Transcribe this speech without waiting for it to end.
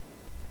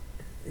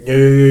Yo,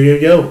 yo, yo, yo,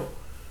 yo.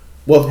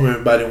 Welcome,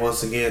 everybody,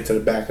 once again to the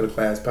Back of the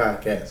Class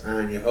podcast.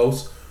 I'm your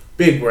host,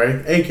 Big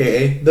Ray,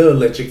 aka The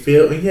Electric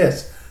Field, and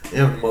yes, I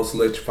am the most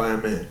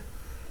electrifying man.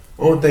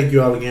 I want to thank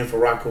you all again for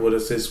rocking with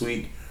us this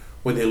week,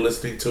 whether you're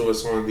listening to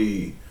us on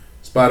the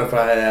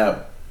Spotify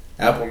app,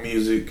 Apple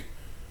Music,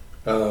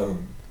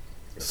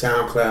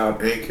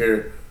 SoundCloud,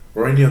 Anchor,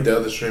 or any of the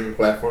other streaming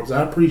platforms.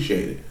 I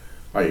appreciate it.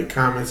 All your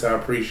comments, I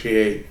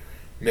appreciate.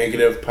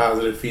 Negative,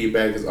 positive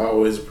feedback is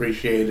always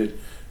appreciated.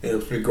 It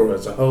helps me grow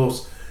as a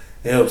host.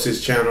 It helps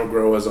this channel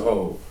grow as a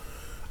whole.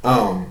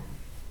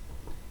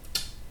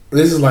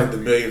 This is like the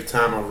millionth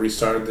time I've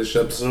restarted this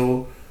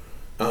episode.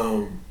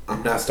 I'm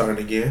not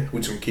starting again. We're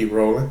just going to keep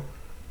rolling.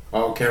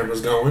 All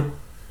cameras going.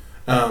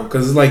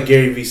 Because it's like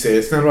Gary Vee said,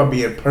 it's not about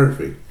being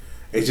perfect.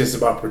 It's just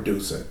about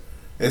producing.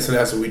 And so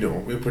that's what we're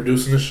doing. We're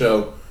producing the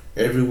show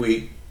every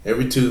week,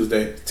 every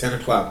Tuesday,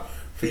 10 o'clock,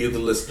 for you, the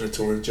listener,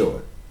 to enjoy.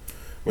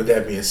 With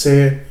that being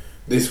said,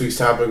 this week's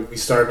topic, we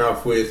starting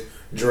off with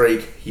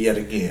Drake yet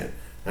again.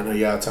 I know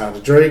y'all tired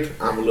of Drake.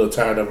 I'm a little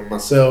tired of him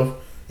myself.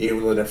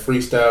 Even though that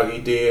freestyle he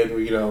did, I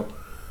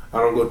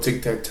don't go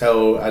tic tac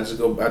toe. I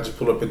just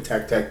pull up and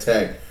tac tac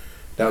tac.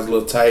 That was a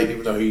little tight,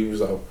 even though he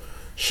was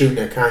shooting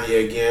at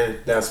Kanye again.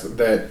 That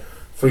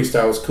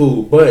freestyle was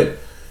cool. But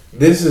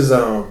this is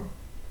I want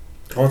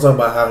to talk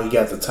about how he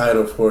got the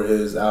title for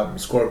his album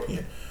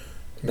Scorpion.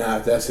 Now,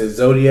 if that says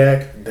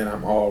Zodiac, then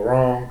I'm all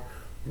wrong.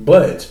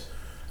 But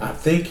I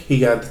think he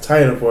got the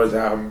title for his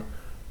album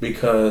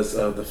because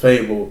of the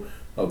fable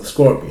of the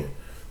Scorpion.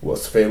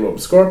 What's the fable of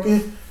the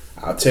Scorpion?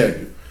 I'll tell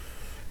you.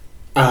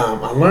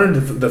 I learned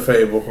the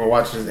fable from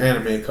watching this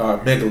anime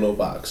called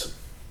Megalobox.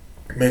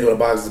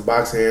 Megalobox is a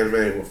boxing anime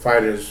where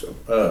fighters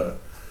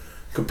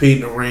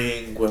compete in the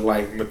ring with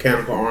like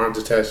mechanical arms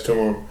attached to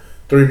them.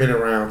 3-minute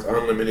rounds,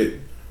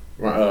 unlimited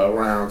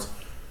rounds.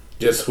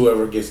 Just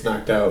whoever gets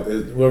knocked out,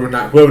 whoever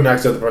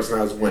knocks the other person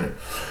out is a winner.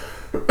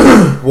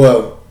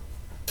 Well,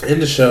 in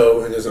the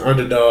show, there's an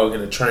underdog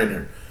and a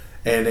trainer,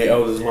 and they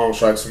owe this loan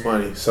shark some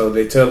money. So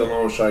they tell the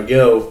loan shark,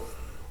 "Yo,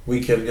 we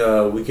can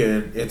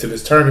enter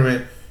this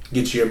tournament,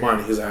 get you your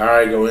money." He's like, "All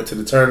right, go into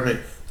the tournament,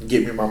 and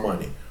get me my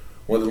money."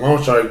 Well, the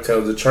loan shark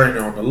tells the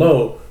trainer on the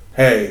low,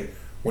 "Hey,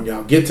 when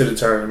y'all get to the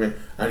tournament,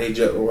 I need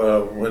you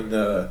when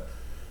the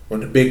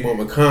big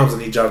moment comes, I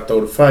need y'all to throw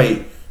the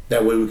fight.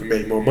 That way we can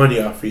make more money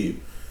off of you."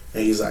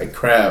 And he's like,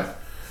 "Crap,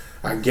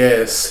 I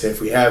guess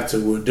if we have to,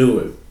 we'll do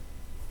it."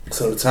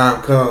 So the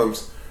time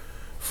comes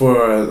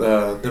for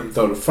them to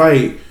throw the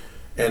fight,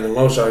 and the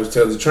loan shark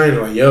tells the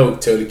trainer, like, "Yo,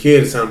 tell the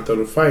kid it's time to throw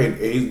the fight." And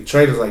the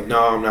trainer's like, "No,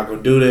 I'm not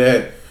gonna do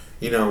that.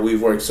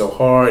 We've worked so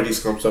hard. He's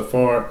come so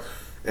far."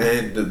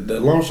 And the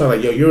loan shark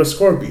like, "Yo, you're a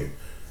scorpion.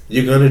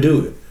 You're gonna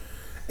do it."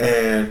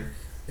 And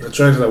the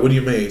trainer's like, "What do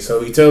you mean?"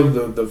 So he tells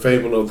the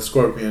fable of the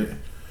scorpion,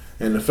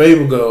 and the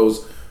fable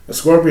goes, a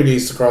scorpion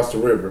needs to cross the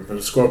river, but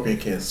a scorpion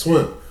can't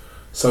swim.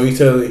 So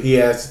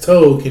he asks the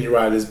toad, "Can you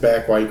ride his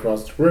back while you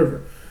cross the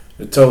river?"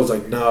 The toad's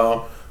like,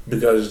 "No,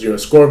 because you're a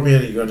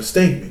scorpion, you're gonna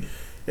sting me."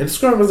 And the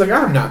scorpion's like,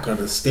 "I'm not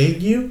gonna sting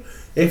you.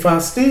 If I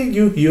sting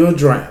you, you'll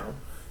drown,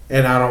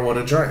 and I don't want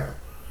to drown."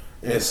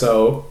 And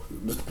so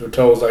the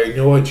toad's like, "You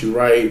know what? You're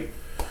right.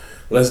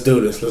 Let's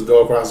do this. Let's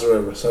go across the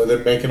river." So they're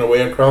making their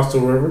way across the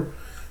river,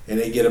 and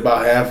they get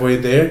about halfway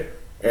there,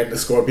 and the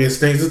scorpion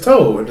stings the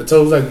toad. And the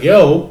toad's like,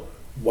 "Yo,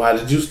 why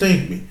did you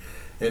sting me?"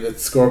 And the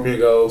scorpion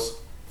goes,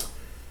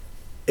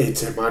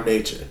 "It's in my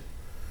nature."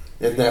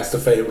 And that's the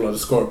fable of the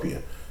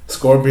scorpion.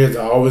 Scorpions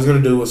are always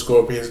going to do what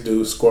scorpions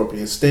do.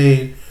 Scorpions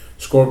sting.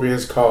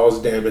 Scorpions cause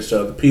damage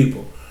to other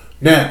people.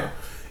 Now,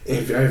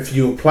 if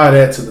you apply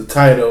that to the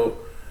title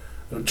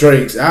of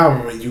Drake's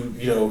album and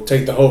you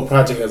take the whole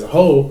project as a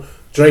whole,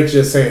 Drake's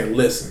just saying,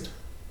 "Listen,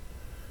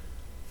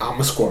 I'm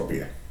a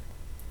scorpion.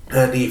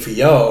 I need for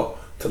y'all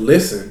to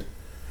listen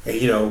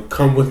and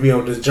come with me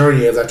on this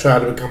journey as I try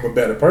to become a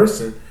better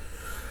person,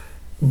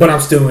 but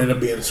I'm still end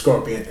up being a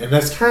scorpion." And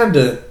that's kind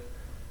of,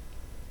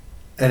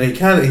 and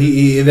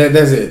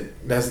that's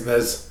it.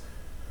 That's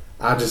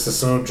I just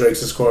assume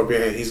Drake's a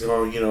scorpion and he's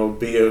going to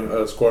be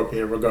a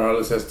scorpion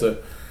regardless as to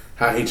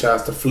how he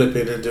tries to flip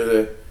it into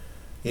the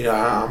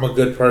I'm a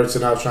good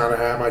person, I'm trying to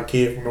hide my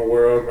kid from the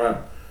world,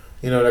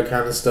 that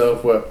kind of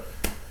stuff. Well,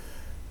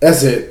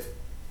 that's it.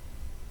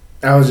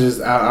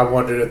 I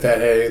wondered if that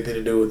had anything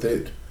to do with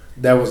it.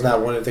 That was not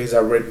one of the things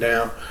I've written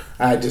down.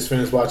 I had just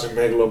finished watching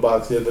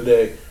Megalobox the other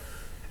day,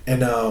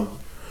 and I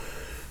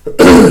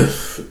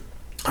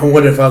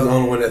wonder if I was the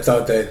only one that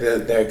thought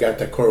that got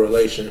that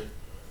correlation.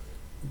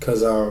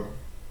 Because I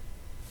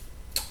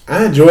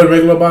enjoyed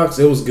Megalobox.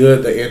 It was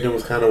good. The ending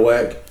was kind of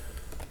whack.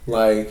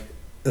 Like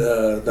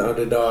the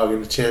underdog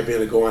and the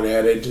champion are going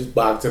at it, just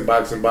boxing,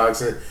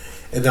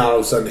 and then all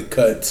of a sudden it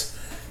cuts,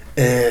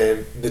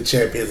 and the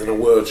champion's in a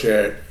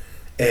wheelchair,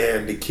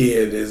 and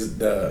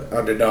the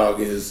underdog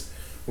is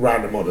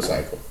riding a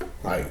motorcycle.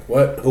 Like,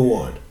 what? Who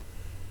won?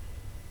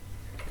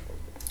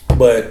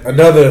 But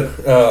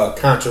another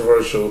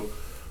controversial,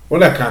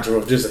 well, not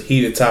controversial, just a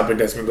heated topic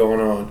that's been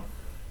going on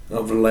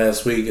over the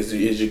last week is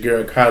your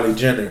girl Kylie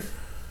Jenner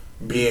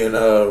being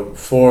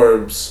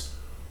Forbes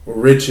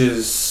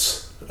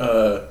richest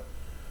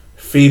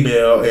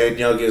female and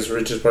youngest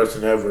richest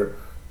person ever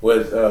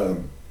with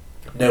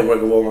net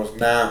worth of almost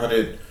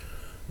 $900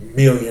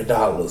 million.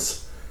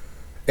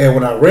 And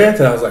when I read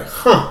that, I was like,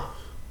 huh,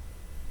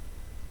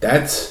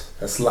 that's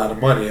a lot of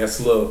money. That's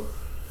a little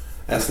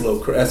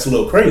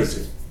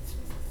crazy.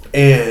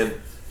 And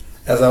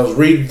as I was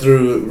reading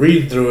through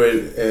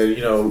it,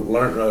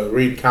 and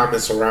reading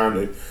comments around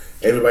it,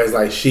 everybody's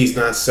like, she's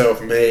not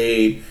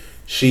self-made.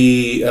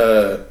 She's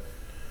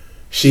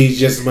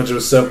just as much of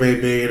a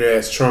self-made millionaire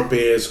as Trump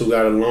is, who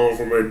got a loan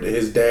from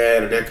his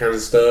dad and that kind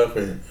of stuff.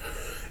 And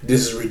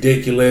this is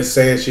ridiculous.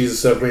 Saying she's a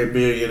self-made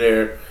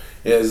millionaire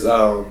is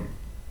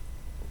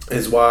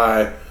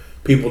why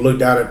people look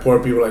down at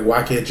poor people like,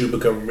 why can't you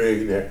become a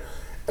millionaire?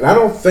 And I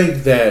don't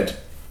think that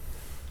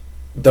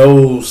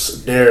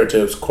those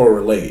narratives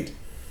correlate.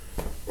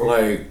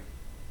 Like,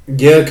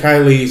 yeah,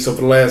 Kylie, so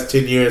for the last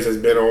 10 years has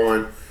been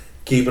on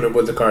Keeping Up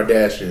with the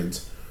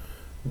Kardashians.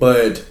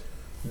 But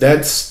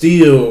that's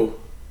still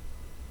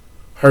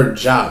her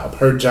job.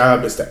 Her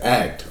job is to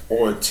act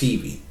on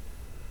TV.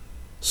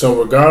 So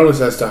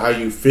regardless as to how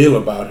you feel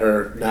about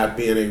her not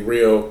being a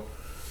real,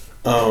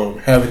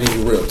 having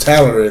any real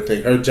talent or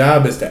anything, her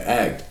job is to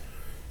act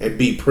and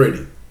be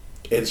pretty.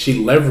 And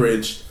she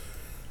leveraged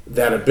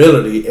that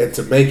ability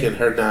into making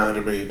her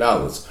 $900 million.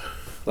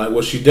 Like,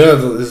 what she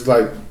does is,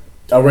 like,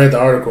 I read the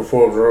article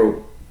Forbes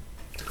wrote,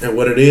 and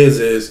what it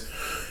is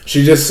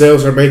she just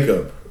sells her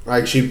makeup.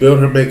 Like, she built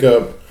her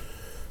makeup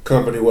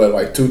company,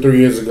 2-3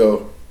 years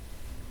ago,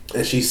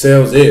 and she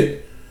sells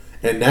it,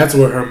 and that's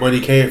where her money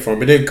came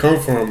from. It didn't come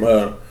from,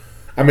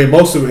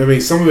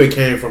 some of it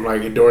came from,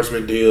 like,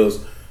 endorsement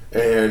deals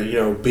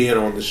and, being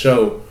on the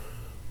show,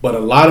 but a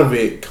lot of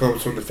it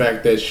comes from the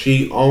fact that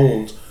she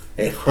owns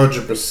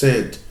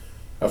 100%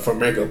 of her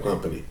makeup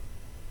company.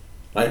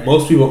 Like,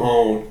 most people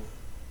own,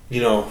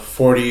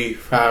 45%,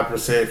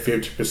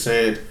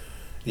 50%,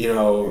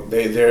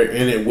 they're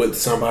in it with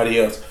somebody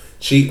else.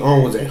 She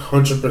owns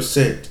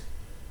 100%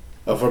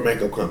 of her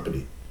makeup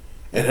company.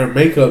 And her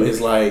makeup is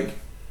like,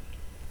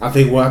 I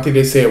think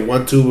they said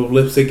one tube of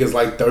lipstick is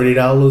like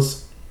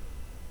 $30.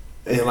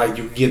 And like,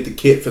 you can get the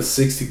kit for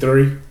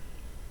 $63.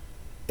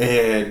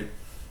 And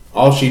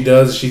all she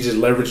does is she just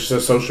leverages her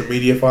social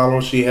media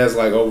following. She has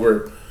like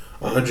over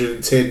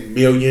 110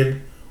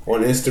 million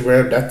on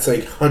Instagram. That's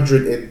like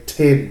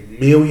 110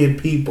 million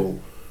people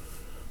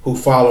who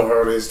follow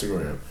her on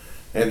Instagram.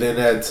 And then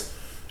that's,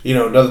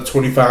 another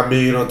 25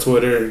 million on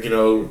Twitter,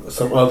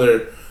 some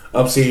other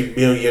obscene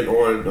million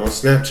on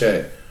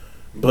Snapchat.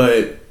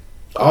 But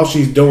all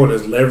she's doing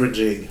is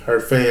leveraging her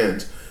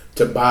fans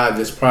to buy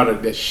this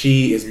product that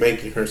she is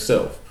making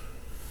herself.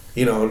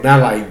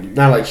 Not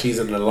like she's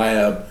in the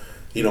lab,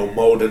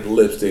 molding the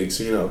lipsticks.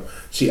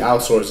 She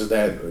outsources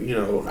that,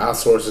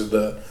 outsources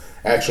the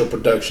actual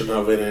production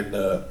of it,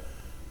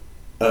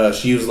 and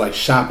she uses like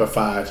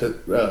Shopify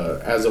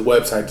as a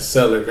website to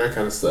sell it and that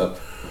kind of stuff.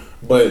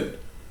 But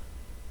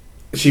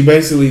she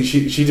basically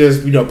she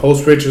just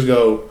posts pictures.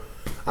 Go,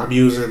 I'm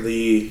using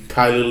the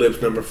Kylie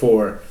Lips number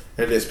 4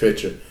 in this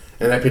picture,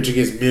 and that picture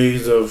gets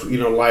millions of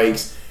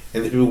likes,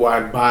 and the people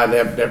buy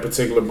that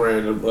particular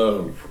brand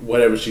of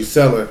whatever she's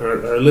selling,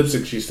 her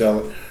lipstick she's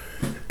selling,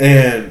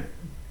 and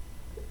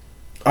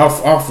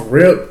off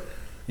rip,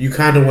 you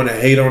kind of want to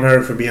hate on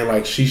her for being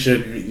like she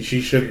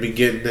shouldn't be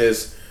getting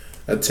this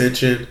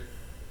attention.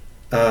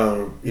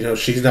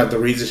 She's not the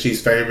reason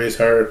she's famous.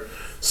 Her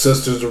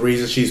sister's the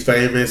reason she's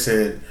famous,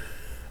 and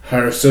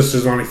her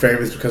sister's only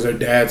famous because her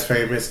dad's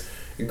famous.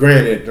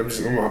 Granted,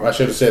 I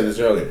should have said this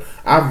earlier.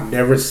 I've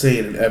never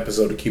seen an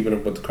episode of Keeping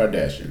Up with the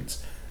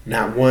Kardashians.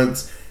 Not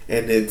once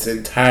in its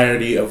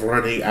entirety of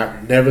running.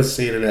 I've never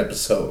seen an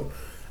episode.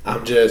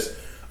 I'm just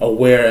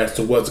aware as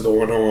to what's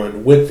going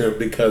on with them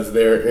because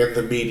they're in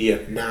the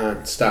media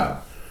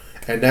non-stop.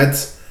 And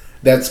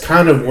that's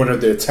kind of one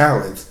of their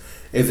talents,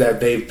 is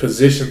that they've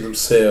positioned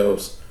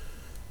themselves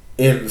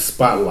in the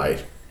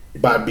spotlight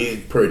by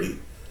being pretty.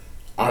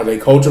 Are they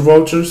culture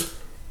vultures?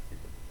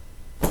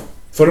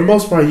 For the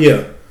most part,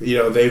 yeah.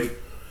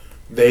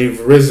 They've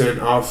risen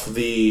off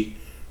the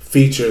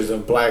features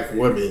of black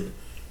women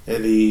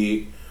and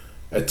the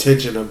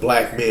attention of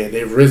black men.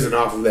 They've risen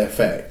off of that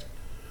fact.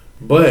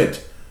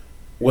 But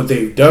what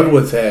they've done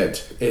with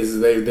that is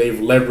they've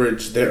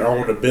leveraged their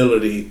own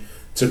ability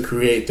to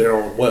create their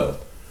own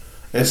wealth.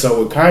 And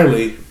so with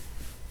Kylie,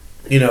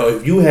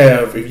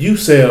 if you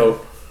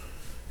sell,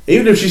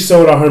 even if she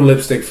sold all her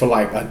lipstick for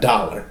like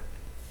 $1,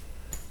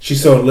 she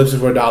sold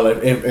lipstick for $1,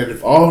 and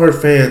if all her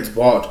fans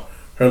bought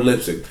her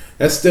lipstick,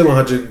 that's still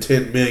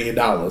 $110 million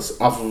off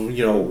of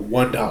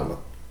 $1.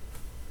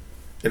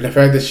 And the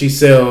fact that she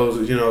sells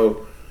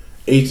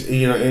each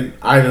in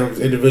items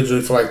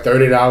individually for like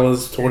 $30,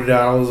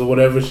 $20 or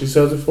whatever she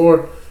sells it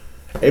for,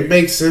 it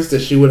makes sense that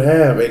she would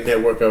have a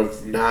network of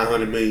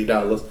 $900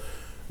 million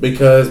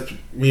because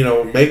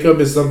makeup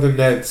is something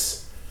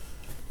that's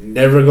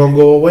never gonna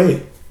go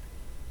away.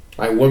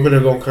 Like, women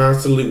and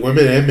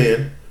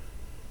men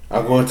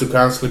are going to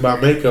constantly buy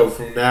makeup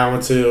from now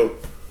until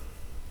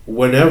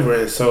whenever.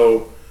 And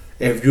so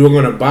If you're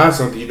gonna buy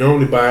something, you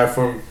normally buy it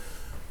from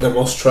the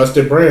most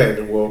trusted brand.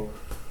 And well,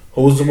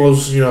 who's the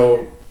most,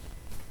 you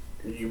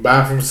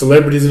buy from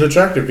celebrities and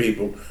attractive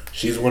people.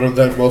 She's one of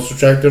the most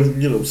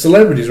attractive,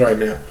 celebrities right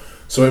now.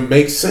 So it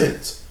makes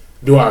sense.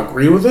 Do I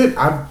agree with it?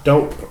 I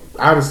don't.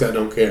 Honestly, I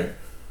don't care.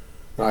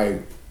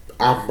 Like,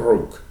 I'm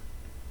broke.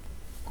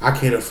 I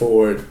can't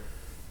afford.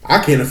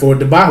 I can't afford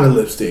to buy the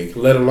lipstick,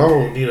 let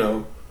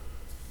alone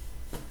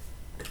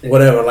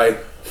whatever. Like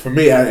for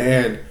me,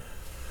 and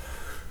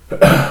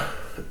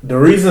the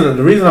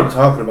reason I'm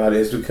talking about it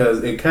is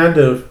because it kind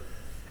of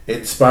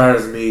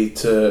inspires me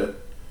to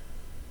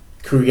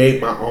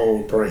create my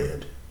own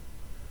brand.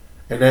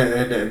 And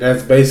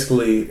that's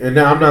basically, and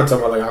now I'm not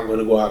talking about like I'm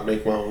gonna go out and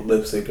make my own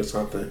lipstick or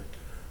something,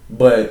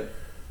 but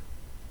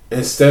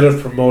instead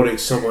of promoting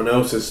someone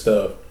else's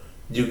stuff,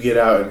 you get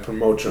out and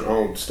promote your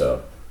own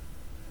stuff,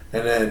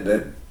 and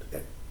then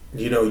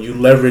you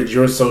leverage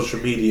your social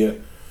media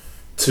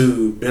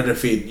to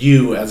benefit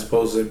you as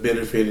opposed to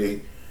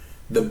benefiting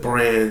the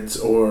brands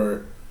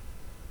or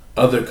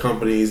other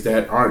companies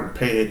that aren't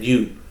paying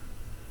you.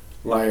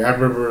 Like I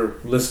remember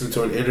listening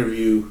to an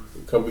interview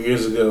a couple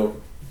years ago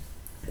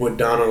with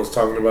Donald was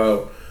talking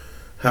about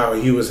how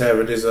he was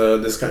having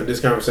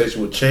this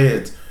conversation with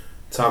Chance,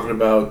 talking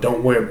about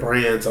don't wear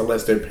brands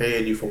unless they're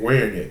paying you for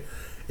wearing it.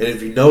 And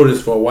if you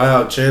notice, for a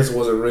while, Chance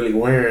wasn't really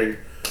wearing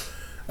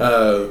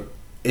any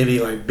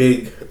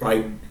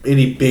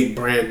any big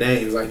brand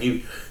names. Like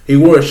he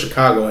wore a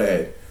Chicago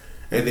hat,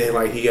 and then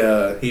like he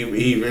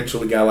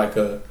eventually got like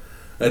a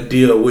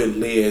deal with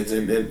Lids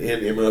and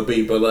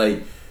MLB. But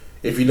like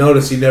if you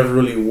notice, he never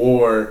really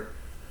wore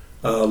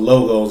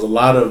logos. A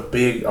lot of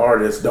big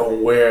artists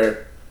don't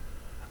wear.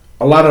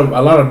 A lot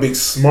of big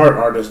smart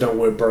artists don't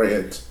wear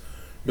brands,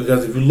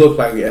 because if you look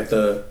like at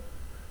the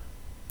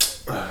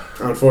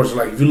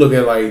unfortunately, like if you look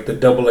at like the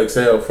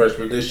XXL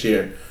freshmen this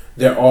year,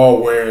 they're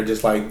all wearing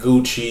just like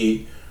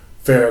Gucci,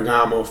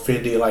 Ferragamo,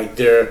 Fendi. Like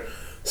they're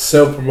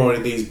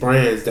self-promoting these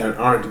brands that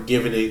aren't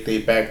giving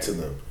anything back to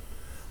them.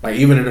 Like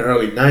even in the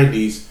early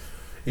 '90s,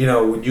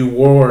 when you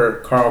wore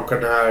Karl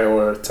Kani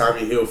or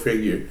Tommy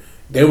Hilfiger,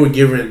 they were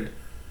giving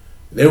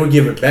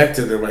back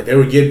to them. Like they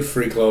were getting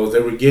free clothes. They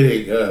were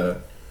getting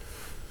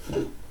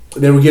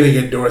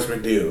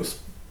endorsement deals.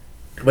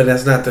 But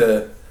that's not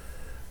the.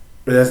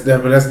 But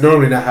that's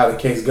normally not how the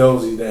case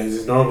goes these days.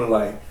 It's normally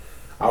like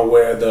I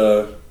wear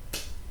the,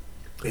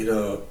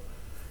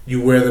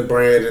 you wear the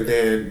brand and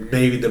then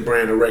maybe the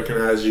brand will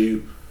recognize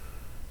you,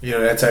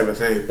 that type of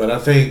thing. But I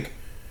think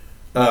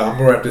I'm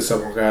gonna wrap this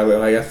up on Kylie.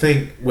 Like I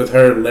think with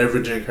her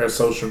leveraging her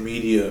social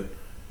media,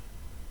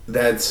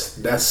 that's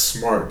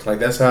smart. Like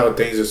that's how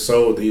things are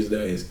sold these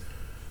days.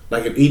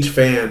 Like if each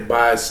fan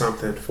buys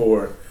something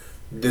for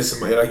this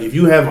amount, like if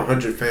you have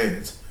 100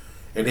 fans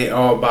and they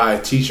all buy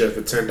a T-shirt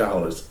for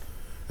 $10,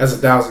 that's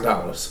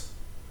 $1,000,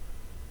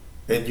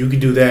 and you can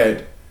do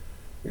that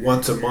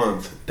once a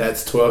month.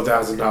 That's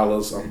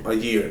 $12,000 a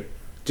year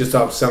just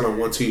off selling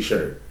one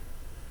T-shirt.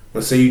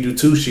 Let's say you do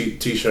two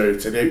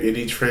T-shirts and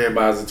each fan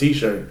buys a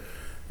T-shirt.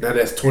 Now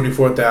that's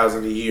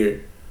 $24,000 a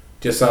year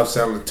just off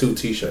selling two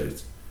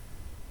T-shirts.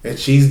 And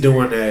she's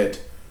doing that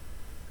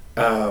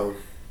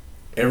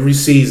every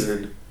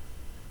season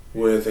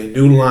with a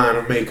new line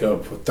of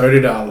makeup for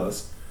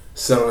 $30,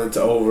 selling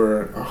to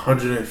over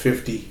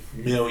 150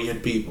 million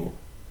people.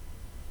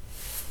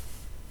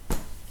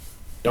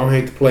 Don't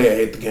hate the player,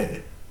 hate the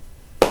game.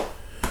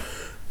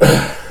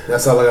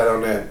 That's all I got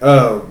on that.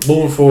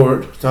 Moving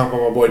forward, talking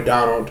about my boy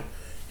Donald.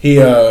 He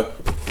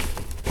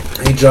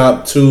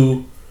dropped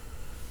two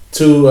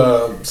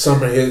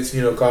summer hits,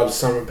 called the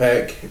Summer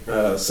Pack,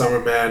 Summer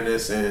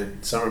Madness,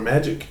 and Summer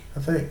Magic, I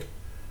think.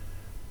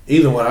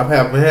 Either one. I've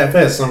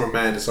had Summer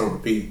Madness on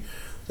repeat.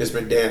 Just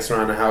been dancing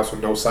around the house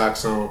with no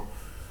socks on.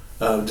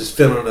 Just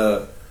feeling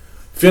the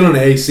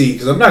AC,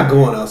 because I'm not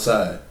going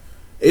outside.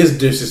 It's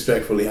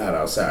disrespectfully hot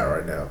outside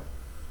right now.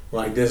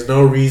 Like, there's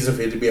no reason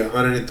for it to be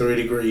 103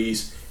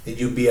 degrees and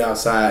you be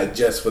outside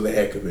just for the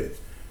heck of it.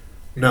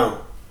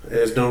 No,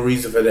 there's no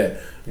reason for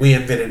that. We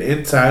invented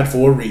inside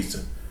for a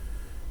reason.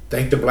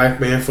 Thank the black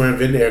man for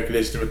inventing air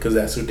conditioning, because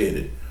that's who did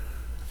it.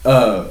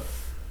 But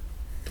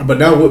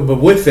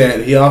with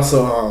that, he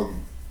also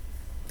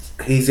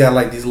he's got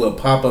like these little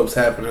pop-ups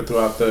happening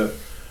for the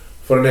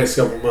next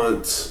couple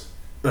months,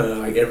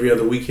 like every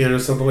other weekend or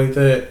something like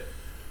that,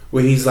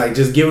 where he's like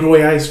just giving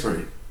away ice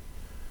cream.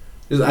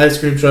 His ice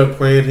cream truck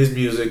playing his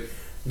music,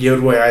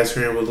 giving away ice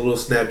cream with a little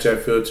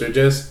Snapchat filter,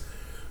 just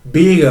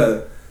being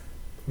a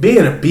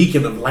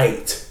beacon of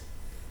light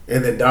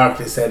in the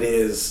darkness that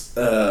is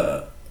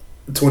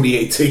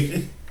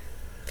 2018.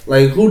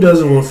 Like, who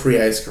doesn't want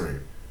free ice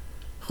cream?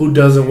 Who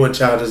doesn't want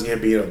Childish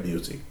Gambino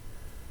music?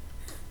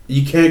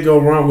 You can't go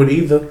wrong with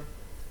either.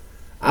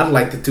 I'd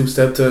like to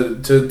two-step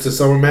to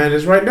Summer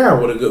Madness right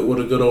now with a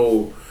good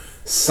old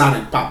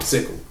Sonic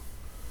Popsicle.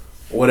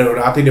 Or whatever.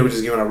 I think they were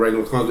just giving out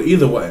regular clones.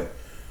 Either way.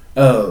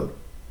 Love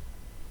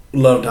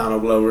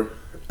Donald Glover.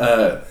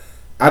 I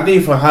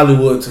need for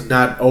Hollywood to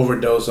not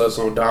overdose us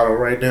on Donald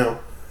right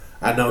now.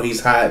 I know he's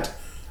hot.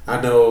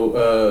 I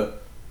know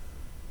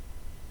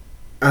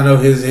I know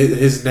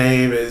his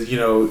name is,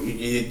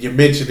 you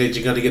mentioned that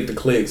you're gonna get the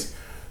clicks,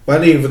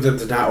 but I need for them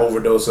to not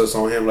overdose us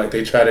on him like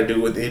they try to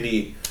do with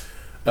any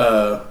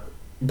uh,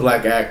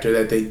 black actor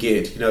that they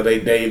get.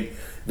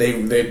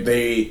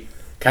 They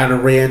kind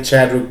of ran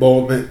Chadwick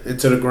Boseman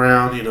into the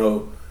ground.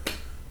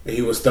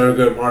 He was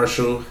Thurgood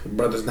Marshall.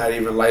 Brother's not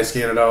even light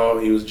skinned at all.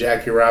 He was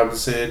Jackie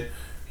Robinson.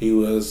 He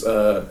was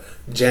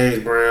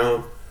James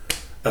Brown.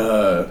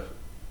 Uh,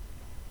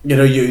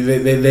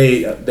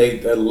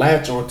 they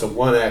latch onto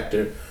one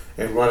actor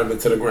and run him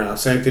into the ground.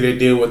 Same thing they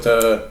did with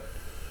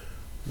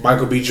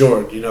Michael B.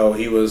 Jordan.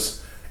 He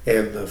was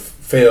in the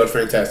failed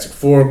Fantastic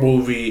Four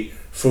movie,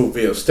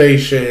 Fruitvale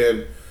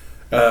Station,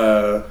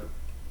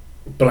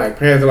 Black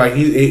Panther. Like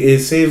it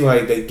seems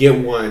like they get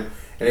one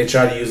and they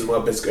try to use him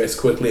up as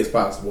quickly as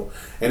possible.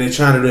 And they're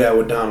trying to do that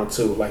with Donald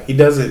too. Like he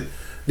doesn't.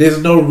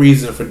 There's no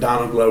reason for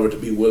Donald Glover to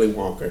be Willy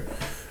Wonka,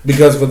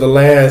 because for the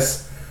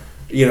last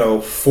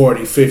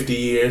 40, 50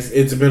 years,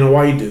 it's been a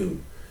white dude.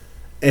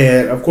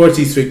 And of course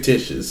he's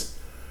fictitious,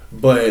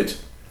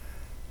 but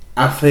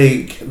I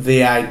think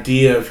the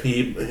idea of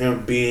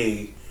him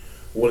being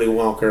Willy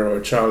Wonka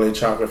or Charlie and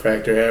Chocolate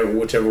Factory,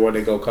 whichever one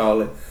they go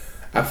call it,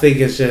 I think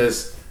it's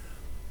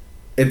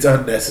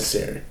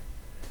unnecessary.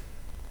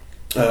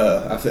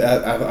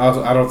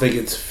 I don't think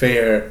it's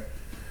fair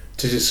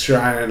to just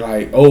try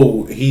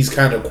and he's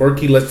kind of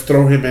quirky, let's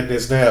throw him in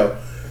this now,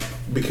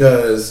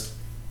 because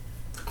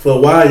for a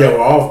while y'all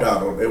were off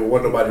Donald and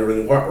wasn't nobody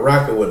really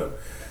rocking with him,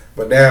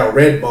 but now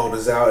Redbone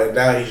is out and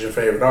now he's your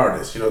favorite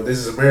artist. This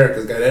Is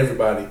America's got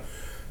everybody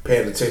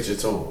paying attention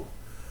to him.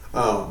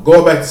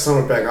 Going back to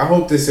Summer Pack, I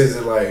hope this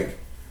isn't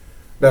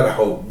not a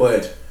hope,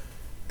 but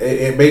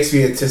it makes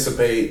me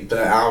anticipate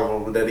the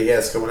album that he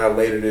has coming out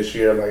later this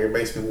year. It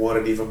makes me want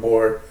it even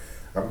more.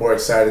 I'm more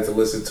excited to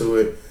listen to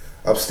it.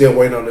 I'm still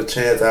waiting on the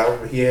Chance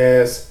album he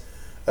has.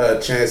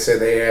 Chance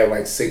said they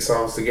had 6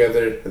 songs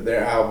together.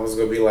 Their album is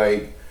gonna be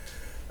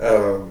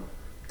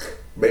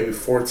maybe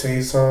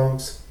 14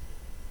 songs.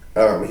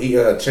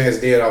 Chance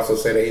did also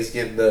say that he's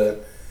getting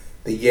the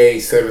Ye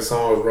 7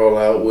 songs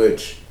rollout,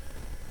 which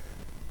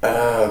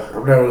I'm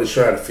not really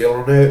sure how to feel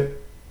on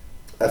it.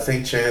 I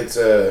think Chance.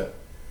 It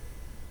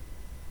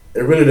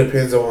really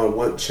depends on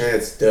what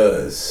Chance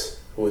does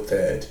with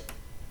that.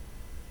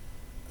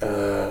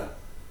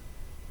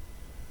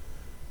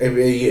 It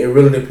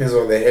really depends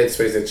on the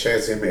headspace that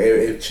Chance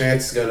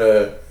is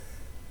in.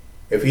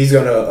 If he's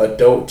gonna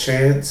adult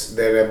Chance,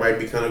 then that might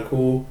be kind of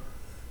cool,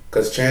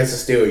 because Chance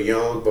is still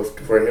young. But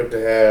for him to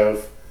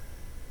have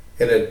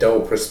an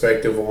adult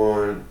perspective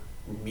on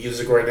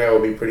music right now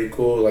would be pretty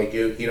cool.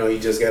 He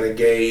just got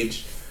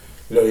engaged.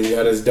 He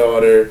got his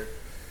daughter.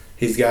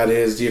 He's got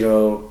his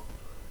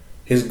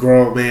his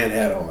grown man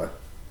hat on.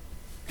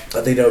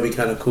 I think that would be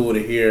kind of cool to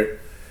hear.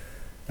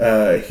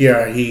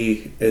 Hear how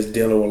he is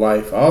dealing with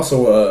life.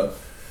 Also,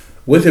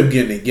 with him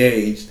getting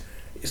engaged,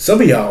 some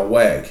of y'all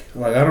whack.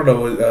 I don't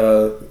know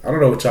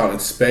what y'all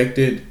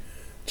expected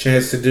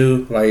Chance to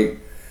do.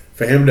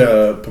 For him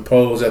to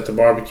propose at the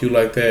barbecue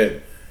like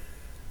that,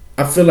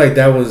 I feel like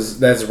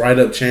that's right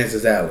up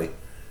Chance's alley.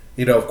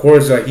 Of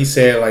course, he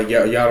said,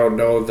 y'all don't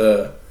know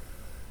the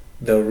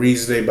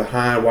reasoning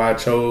behind why I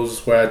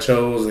chose where I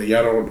chose, and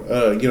y'all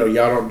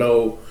don't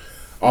know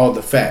all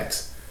the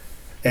facts.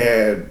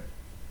 And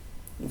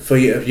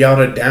if y'all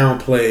to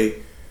downplay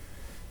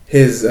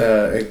his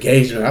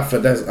engagement, I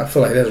feel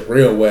like that's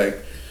real whack.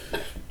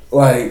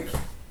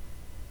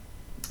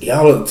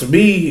 Y'all, to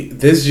me,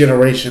 the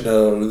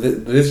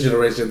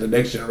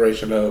next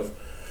generation of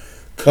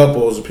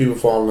couples and people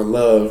falling in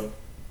love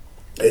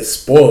is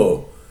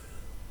spoiled.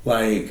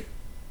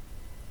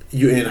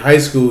 You in high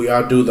school,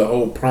 y'all do the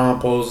whole prom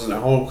poses and the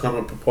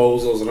homecoming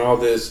proposals and all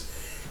this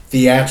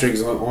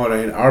theatrics on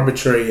an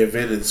arbitrary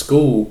event in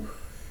school,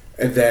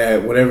 and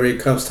that whenever it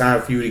comes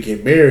time for you to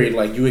get married,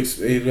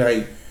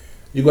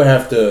 you're gonna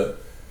have to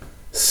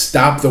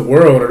stop the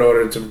world in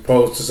order to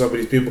propose to some of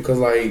these people, because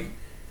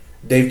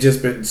they've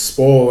just been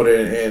spoiled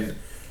and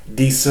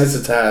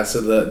desensitized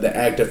to the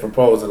act of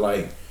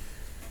proposing.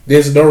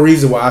 There's no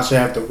reason why I should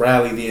have to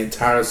rally the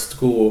entire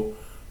school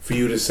for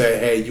you to say,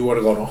 hey, you want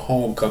to go to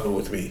homecoming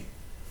with me.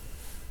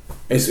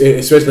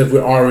 Especially if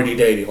we're already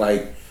dating.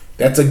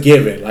 That's a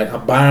given.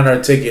 I'm buying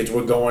our tickets,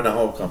 we're going to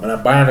homecoming.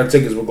 I'm buying our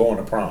tickets, we're going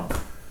to prom.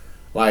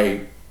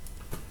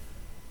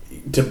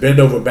 To bend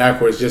over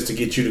backwards just to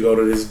get you to go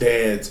to this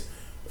dance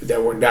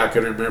that we're not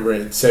going to remember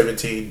in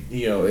 17,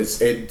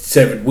 it's in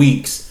 7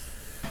 weeks.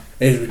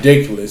 It's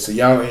ridiculous. So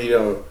y'all,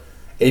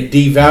 it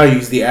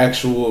devalues the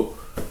actual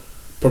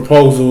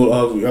proposal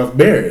of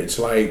marriage.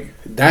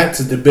 That's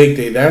the big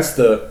thing. That's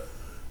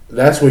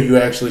where you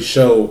actually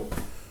show.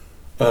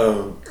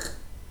 What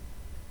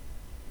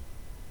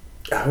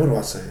am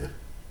I saying?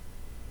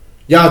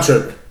 Y'all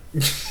tripping.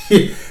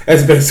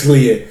 That's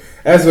basically it.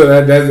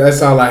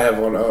 That's all I have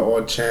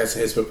on Chance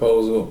and his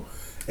proposal,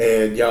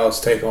 and y'all's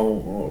take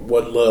on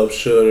what love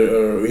should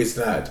or is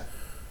not.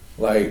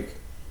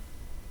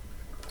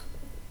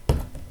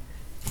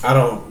 I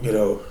don't,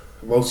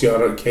 most of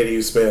y'all can't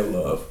even spell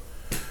love,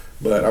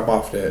 but I'm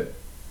off that.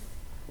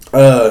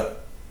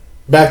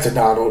 back to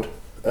Donald.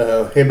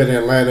 Him in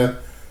Atlanta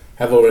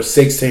have over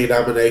 16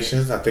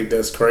 nominations. I think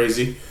that's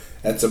crazy.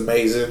 That's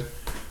amazing.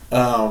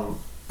 I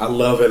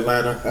love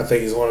Atlanta. I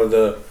think it's one of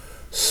the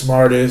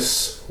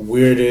smartest,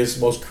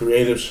 weirdest, most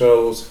creative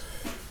shows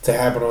to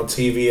happen on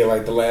TV in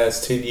like the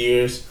last 10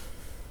 years.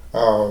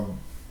 I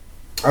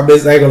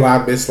ain't gonna lie,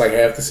 I missed like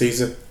half the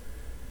season.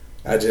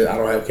 I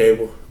don't have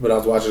cable, but I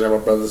was watching at my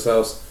brother's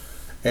house.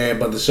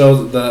 But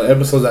the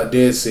episodes I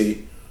did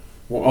see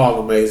were all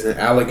amazing.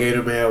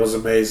 Alligator Man was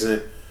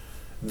amazing.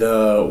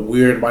 The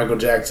weird Michael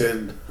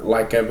Jackson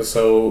like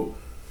episode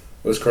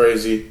was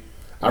crazy.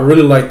 I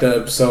really liked the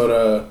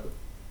episode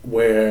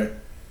where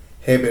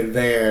him and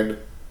Van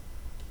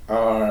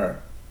are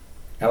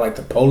at like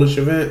the Polish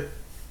event,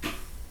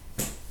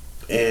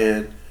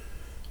 and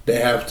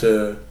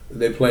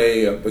they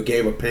play a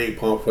game of ping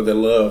pong for their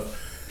love,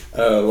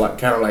 like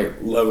kind of like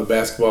love and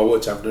basketball,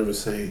 which I've never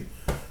seen.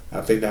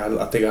 I think I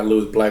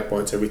lose black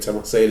points every time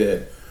I say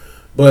that,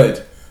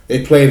 but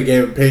they play the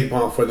game of ping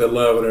pong for their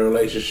love and their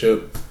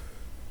relationship,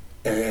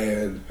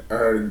 and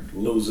Ern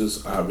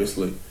loses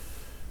obviously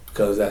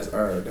because that's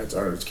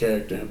Ern's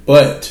character.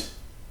 But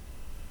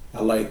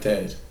I like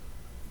that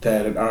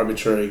an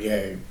arbitrary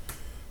game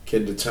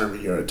can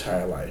determine your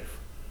entire life,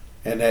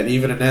 and that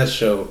even in that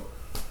show,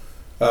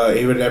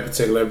 even in that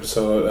particular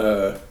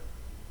episode,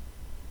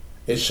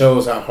 it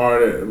shows how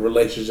hard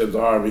relationships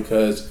are,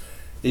 because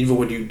even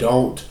when you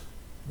don't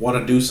want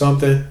to do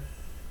something,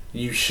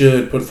 you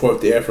should put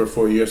forth the effort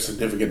for your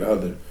significant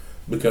other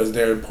because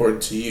they're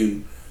important to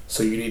you.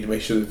 So you need to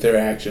make sure that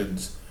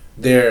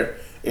their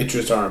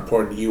interests are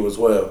important to you as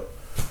well.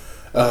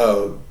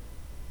 The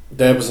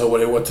episode where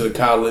they went to the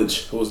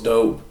college was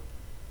dope.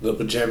 The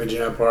pajama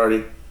jam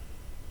party.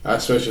 I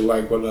especially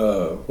like when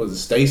was it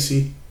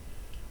Stacy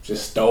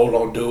just stole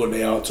on dude and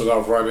they all took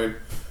off running.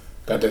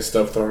 Got that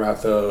stuff thrown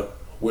out the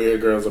weird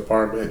girl's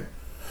apartment.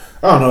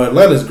 I don't know.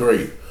 Atlanta's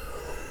great.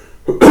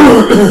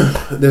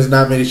 There's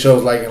not many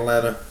shows like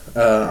Atlanta.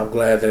 I'm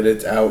glad that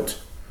it's out.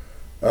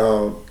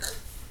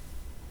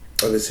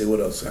 Let me see what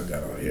else I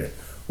got on here.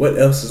 What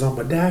else is on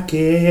my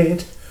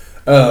docket?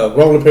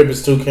 Rolling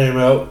Papers 2 came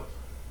out.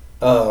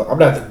 I'm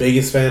not the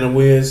biggest fan of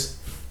Wiz.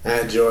 I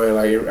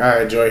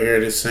enjoy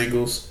hearing his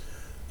singles.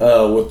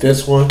 With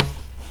this one,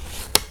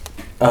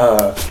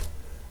 I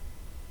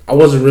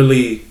wasn't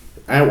really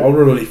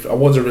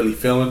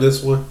feeling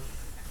this one.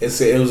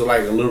 It was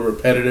like a little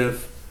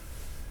repetitive.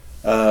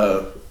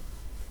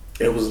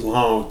 It was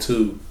long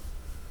too.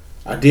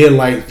 I did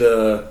like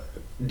the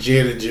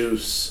Gin and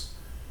Juice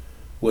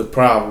with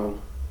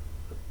Problem.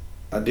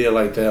 I did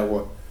like that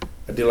one.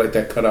 I did like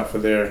that cut off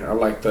of there. I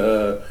like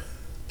the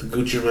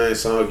Gucci Mane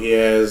song he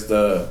has,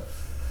 the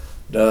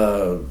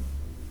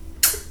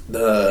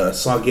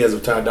song he has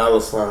with Ty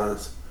Dolla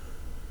Signs.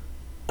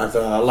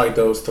 I like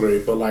those three,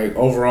 but like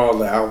overall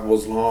the album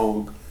was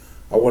long.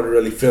 I wasn't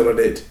really feeling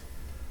it.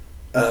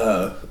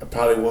 I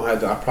probably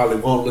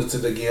won't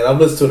listen to it again. I've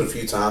listened to it a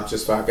few times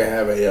just so I can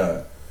have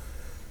a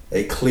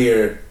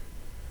clear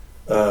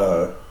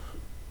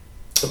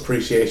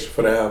appreciation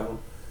for the album.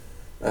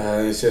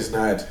 It's just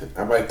not.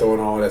 I might throw it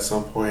on at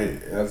some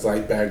point as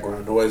like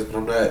background noise, but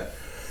I'm not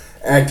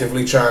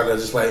actively trying to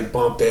just like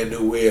bump that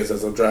new Wiz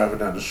as I'm driving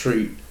down the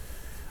street.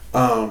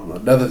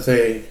 Another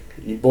thing,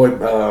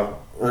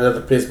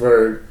 another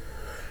Pittsburgh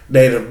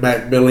native,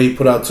 Mac Miller, he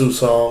put out 2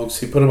 songs.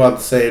 He put them out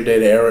the same day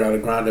that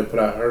Ariana Grande put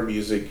out her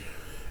music.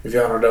 If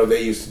y'all don't know,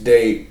 they used to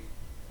date,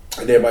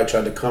 and everybody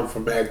tried to come for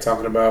Mac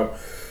talking about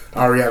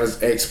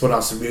Ariana's ex put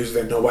out some music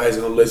that nobody's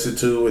gonna listen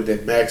to, and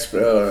then Mac's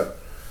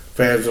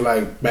fans were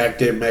like, Mac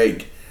didn't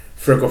make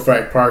Frickle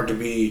Frack Park to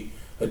be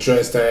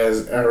addressed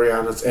as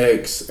Ariana's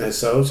ex, and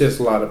so it's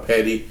just a lot of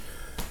petty.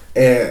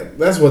 And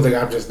that's one thing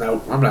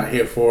I'm not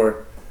here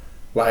for.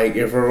 Like,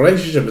 if a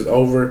relationship is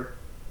over,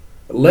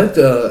 let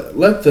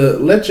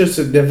your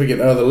significant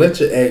other, let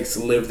your ex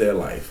live their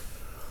life.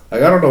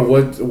 Like, I don't know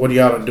what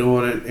y'all are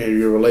doing in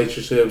your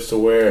relationships to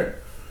where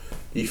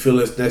you feel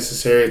it's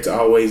necessary to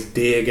always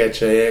dig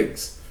at your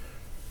ex,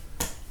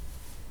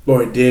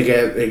 or dig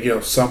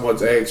at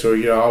someone's ex, or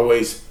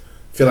always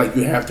feel like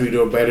you have to be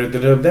doing better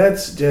than them.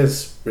 That's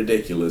just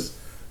ridiculous.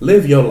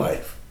 Live your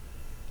life.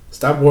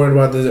 Stop worrying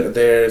about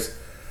theirs.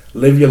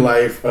 Live your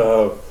life.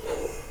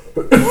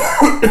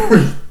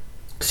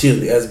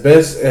 Excuse me, as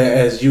best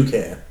as you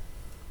can.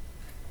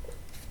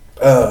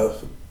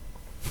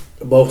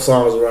 Both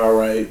songs were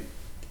alright.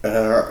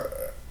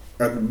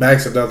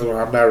 Max another one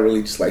I'm not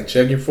really just like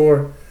checking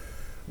for,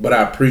 but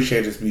I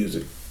appreciate his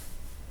music,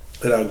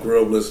 and I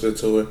grew up listening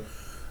to it.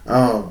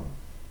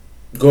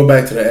 Going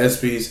back to the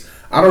ESPYs,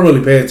 I don't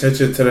really pay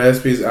attention to the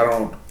ESPYs.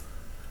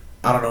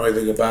 I don't know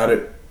anything about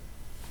it.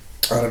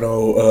 I don't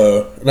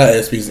know. Not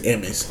ESPYs,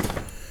 Emmys.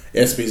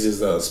 ESPYs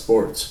is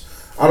sports.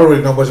 I don't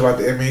really know much about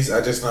the Emmys.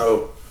 I just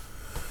know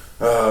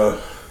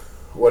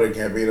what did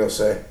Gambino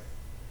say?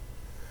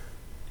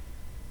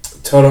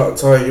 Told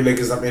you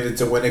niggas I'm in it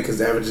to win it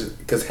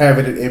because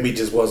having an Emmy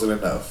just wasn't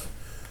enough.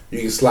 You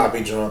can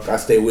sloppy drunk. I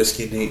stay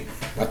whiskey neat.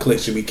 My clique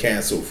should be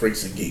canceled.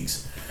 Freaks and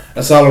geeks.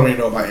 That's all I really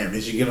know about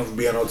Emmys. You get them from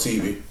being on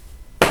TV.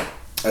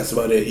 That's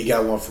about it. He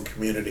got one from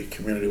Community.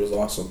 Community was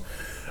awesome.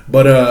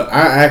 But I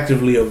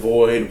actively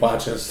avoid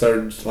watching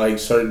certain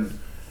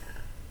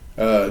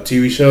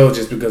TV shows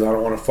just because I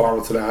don't want to fall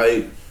into the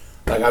hype.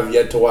 Like I've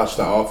yet to watch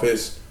The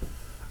Office.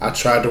 I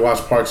tried to watch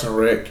Parks and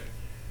Rec.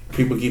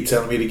 People keep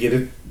telling me to get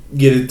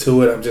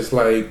into it. I'm just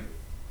like,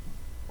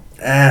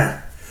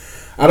 I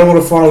don't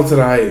want to fall into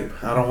the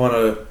hype. I don't want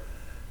to,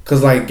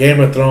 cause like Game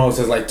of Thrones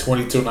has like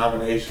 22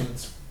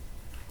 nominations.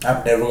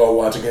 I'm never gonna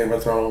watch a Game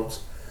of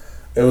Thrones.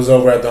 It was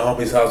over at the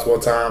homie's house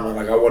one time, and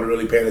like I wasn't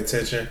really paying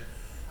attention.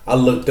 I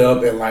looked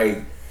up and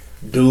like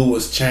dude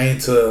was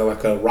chained to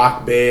like a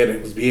rock bed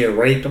and was being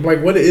raped. I'm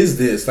like, what is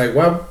this? Like,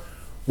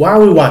 why are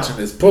we watching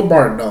this? Put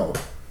Martin on.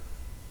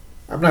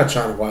 I'm not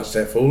trying to watch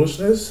that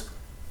foolishness.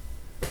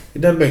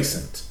 It doesn't make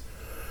sense.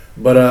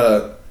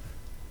 But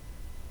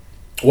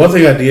one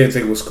thing I did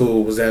think was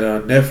cool was that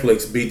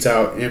Netflix beat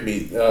out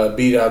the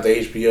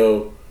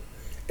HBO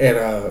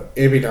and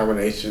Emmy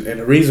nomination. And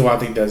the reason why I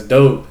think that's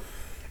dope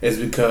is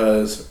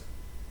because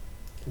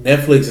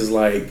Netflix is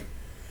like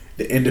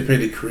the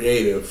independent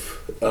creative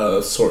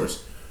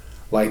source.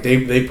 Like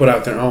they put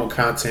out their own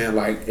content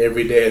like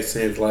every day. It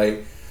seems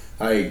like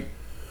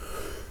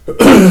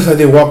it's like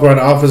they walk around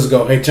the office and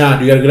go, "Hey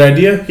John, you got a good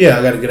idea? Yeah,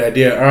 I got a good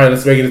idea. All right,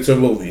 let's make it into a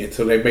movie."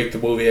 Until they make the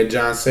movie that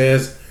John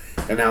says,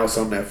 and now it's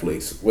on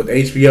Netflix. With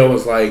HBO,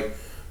 it's like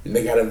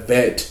they got to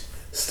vet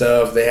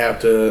stuff. They have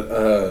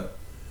to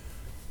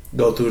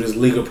go through this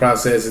legal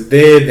process, and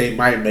then they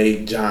might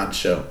make John's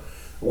show.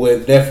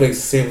 With Netflix, it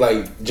seems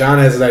like John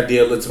has an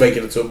idea. Let's make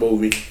it into a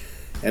movie,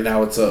 and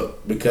now it's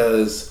up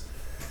because.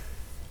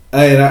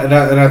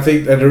 I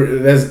think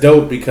that's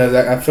dope because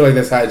I feel like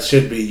that's how it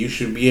should be. You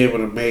should be able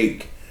to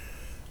make.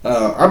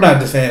 I'm not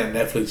just saying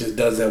that Netflix just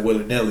does that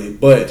willy nilly,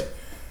 but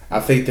I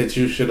think that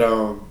you should.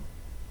 I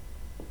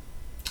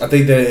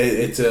think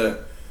that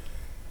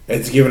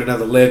it's giving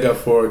another leg up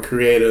for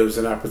creatives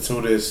and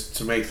opportunists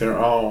to make their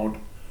own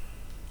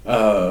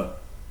form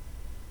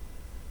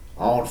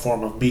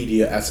of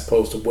media as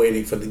opposed to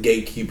waiting for the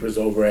gatekeepers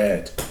over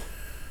at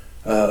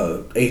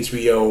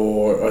HBO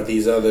or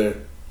these other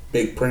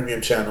big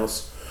premium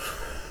channels.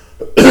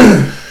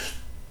 I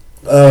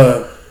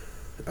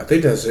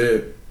think that's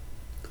it.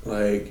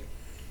 Like,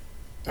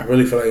 I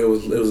really feel like it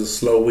was a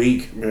slow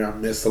week. I mean, I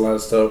missed a lot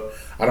of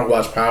stuff. I don't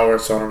watch Power,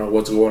 so I don't know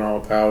what's going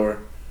on with Power.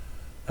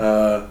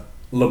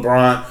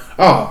 LeBron.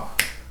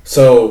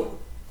 So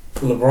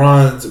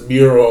LeBron's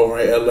mural over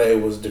in LA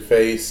was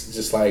defaced.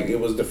 Just like it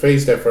was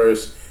defaced at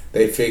first,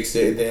 they fixed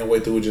it, and then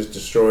went through and just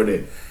destroyed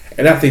it.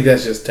 And I think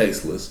that's just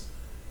tasteless.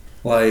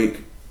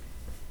 Like,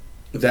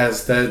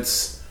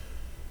 that's.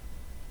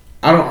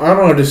 I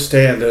don't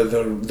understand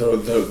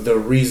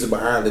the reason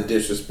behind the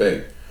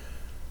disrespect.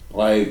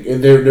 Like,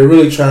 and they're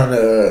really trying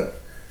to,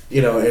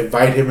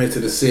 invite him into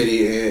the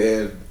city,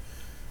 and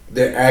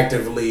they're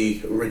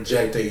actively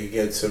rejecting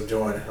against him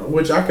joining,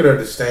 which I could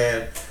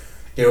understand.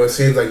 It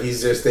seems like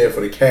he's just there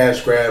for the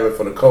cash grab and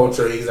for the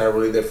culture. He's not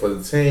really there for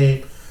the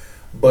team.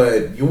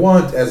 But you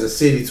want, as a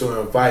city,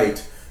 to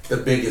invite the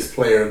biggest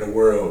player in the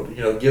world.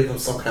 Give them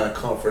some kind of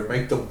comfort,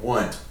 make them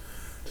want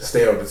to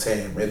stay on the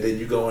team, and then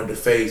you go into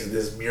face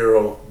this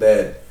mural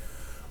that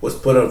was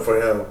put up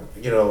for him.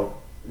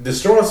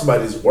 Destroying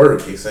somebody's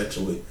work,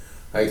 essentially.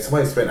 Like,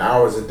 somebody spent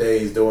hours and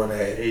days doing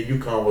that. Here you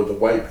come with a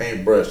white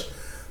paintbrush,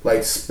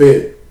 like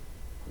spit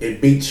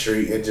in Beach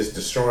Street, and just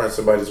destroying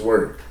somebody's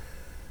work.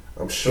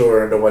 I'm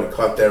sure nobody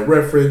caught that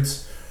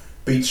reference.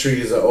 Beach Street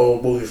is an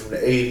old movie from the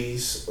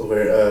 80s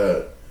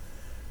where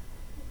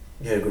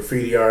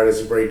graffiti artists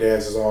and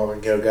breakdancers all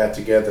got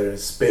together, and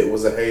Spit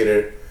was a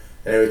hater.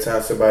 And every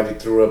time somebody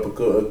threw up a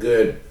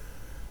good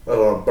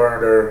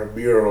burner, a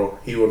mural,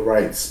 he would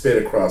write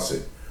Spit across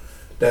it.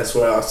 That's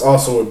where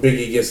also where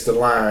Biggie gets the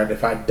line,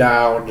 "If I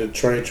die on the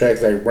train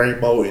tracks like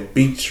Rainbow and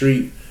Beach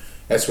Street,"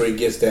 that's where he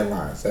gets that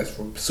line. That's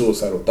from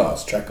Suicidal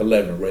Thoughts, track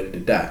 11, Ready to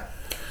Die.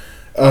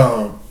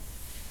 I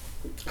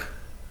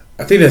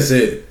think that's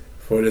it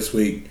for this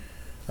week.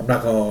 I'm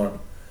not going to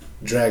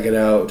drag it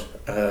out.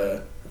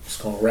 I'm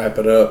just going to wrap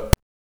it up.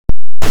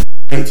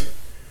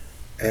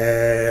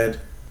 And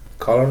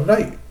call it a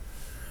night.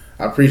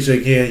 I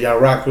appreciate again y'all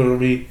rocking with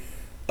me.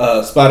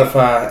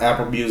 Spotify,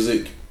 Apple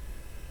Music,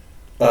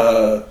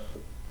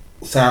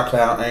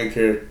 SoundCloud,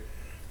 Anchor,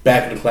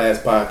 Back in the Class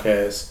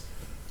podcast.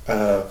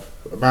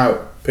 I'm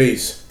out.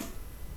 Peace.